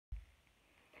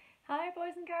Hi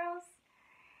boys and girls,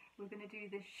 we're going to do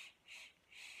the shh shh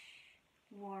shh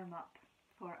warm up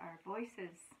for our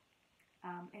voices.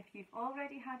 If you've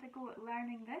already had a go at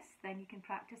learning this, then you can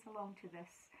practice along to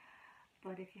this.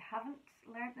 But if you haven't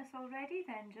learnt this already,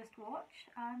 then just watch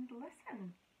and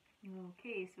listen.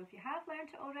 Okay, so if you have learnt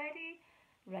it already,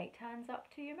 right hands up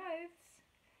to your mouths.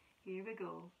 Here we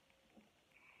go.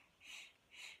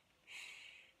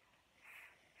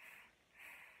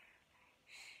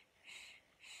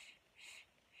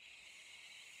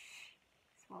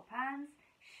 Swap hands.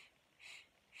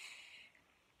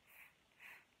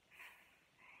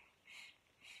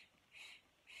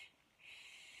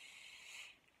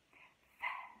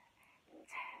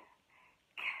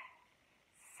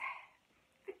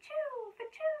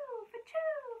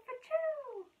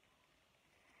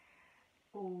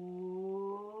 O,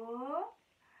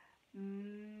 E,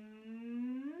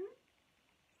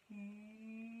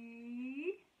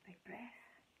 big breath.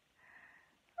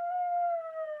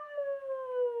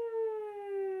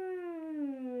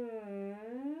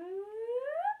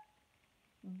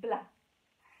 Blah.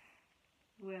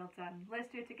 Well done. Let's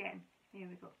do it again. Here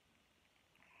we go.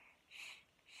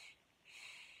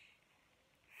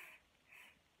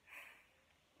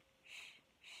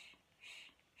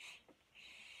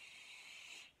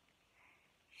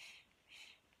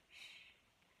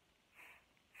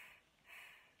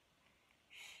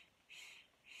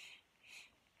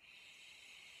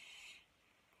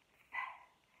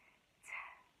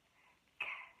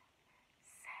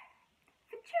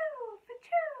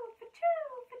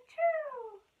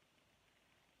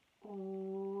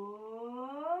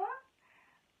 O,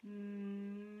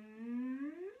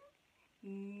 E,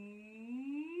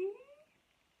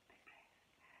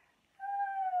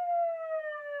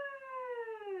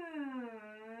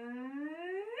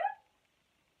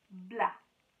 blah.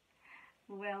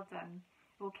 Well done.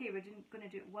 Okay, we're going to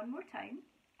do it one more time,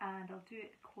 and I'll do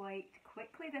it quite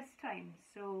quickly this time.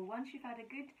 So once you've had a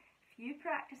good few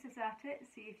practices at it,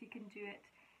 see if you can do it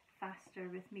faster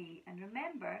with me. And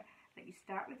remember that you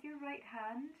start with your right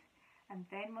hand, and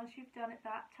then once you've done it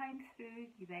that time through,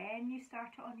 then you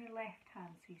start it on your left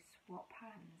hand, so you swap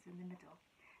hands in the middle.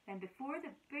 Then before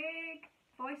the big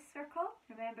voice circle,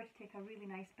 remember to take a really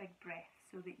nice big breath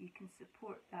so that you can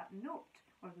support that note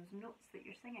or those notes that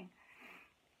you're singing.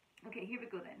 Okay, here we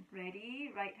go then.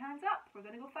 Ready? Right hands up. We're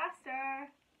going to go faster.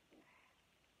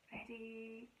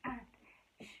 Ready? And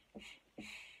shh, shh, shh.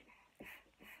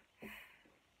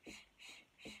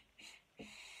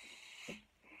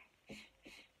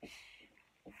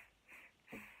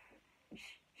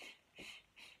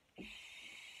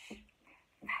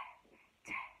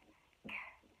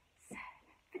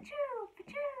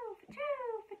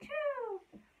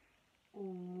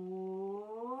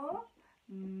 O,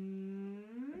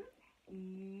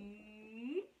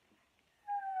 E,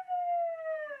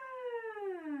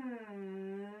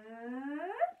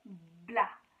 blah.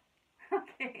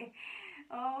 Okay.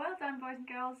 Oh, well done boys and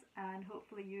girls, and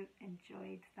hopefully you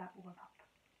enjoyed that warm up.